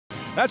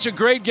That's a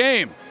great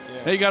game.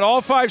 Yeah. Now you got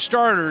all 5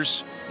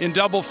 starters in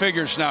double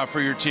figures now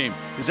for your team.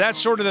 Is that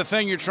sort of the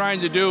thing you're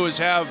trying to do, is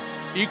have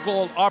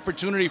equal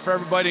opportunity for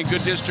everybody and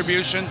good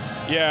distribution?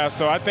 Yeah,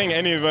 so I think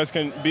any of us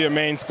can be a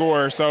main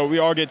scorer. So we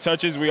all get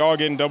touches, we all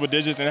get in double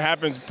digits, and it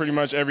happens pretty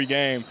much every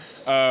game.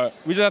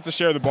 We just have to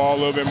share the ball a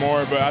little bit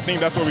more, but I think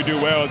that's what we do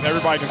well, is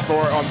everybody can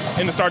score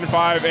in the starting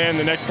 5 and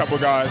the next couple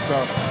of guys. So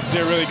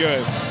they're really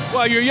good.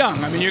 Well, you're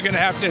young. I mean, you're going to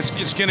have to,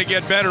 it's going to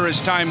get better as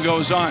time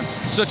goes on.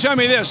 So tell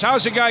me this,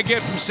 how's a guy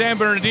get from San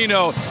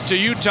Bernardino to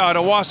Utah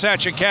to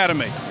Wasatch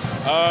Academy?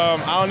 I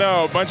don't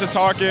know, a bunch of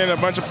talking, a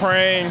bunch of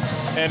praying,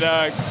 and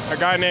a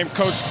guy named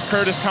Coach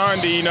Curtis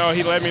Condi, you know,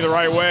 he led me the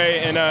right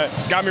way and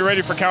got me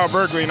ready for Cal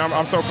Berkeley, and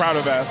I'm so proud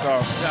of that. So,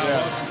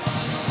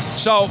 yeah.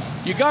 So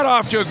you got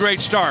off to a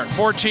great start,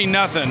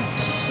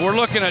 14-0. We're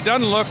looking, it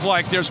doesn't look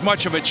like there's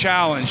much of a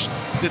challenge.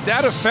 Did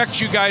that affect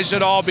you guys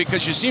at all?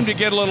 Because you seem to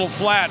get a little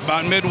flat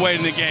about midway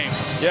in the game.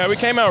 Yeah, we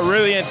came out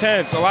really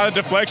intense. A lot of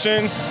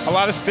deflections, a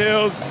lot of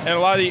steals, and a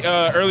lot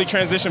of early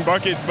transition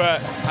buckets.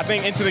 But I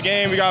think into the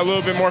game, we got a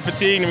little bit more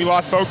fatigued and we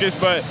lost focus.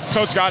 But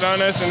Coach got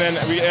on us, and then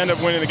we ended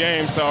up winning the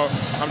game. So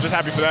I'm just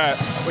happy for that.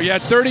 Well, you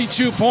had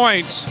 32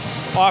 points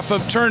off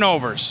of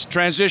turnovers,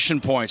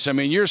 transition points. I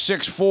mean, you're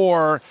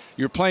 6'4",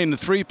 you're playing the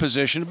 3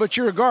 position, but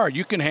you're a guard.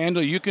 You can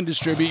handle, you can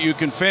distribute, you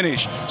can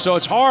finish. So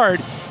it's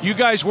hard. You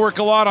guys work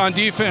a lot on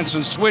defense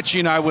and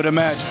switching, I would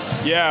imagine.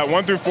 Yeah,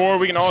 1 through 4,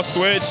 we can all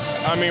switch.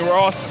 I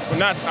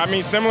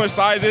mean, similar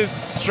sizes,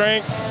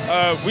 strengths.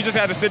 We just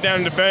had to sit down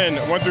and defend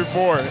 1 through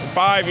 4.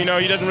 5, you know,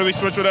 he doesn't really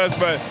switch with us,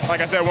 but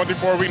like I said, 1 through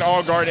 4, we can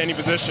all guard any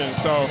position.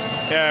 So,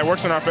 yeah, it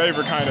works in our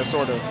favor, kind of,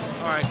 sort of.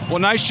 All right. Well,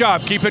 nice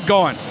job. Keep it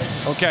going.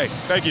 Okay.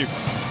 Thank you.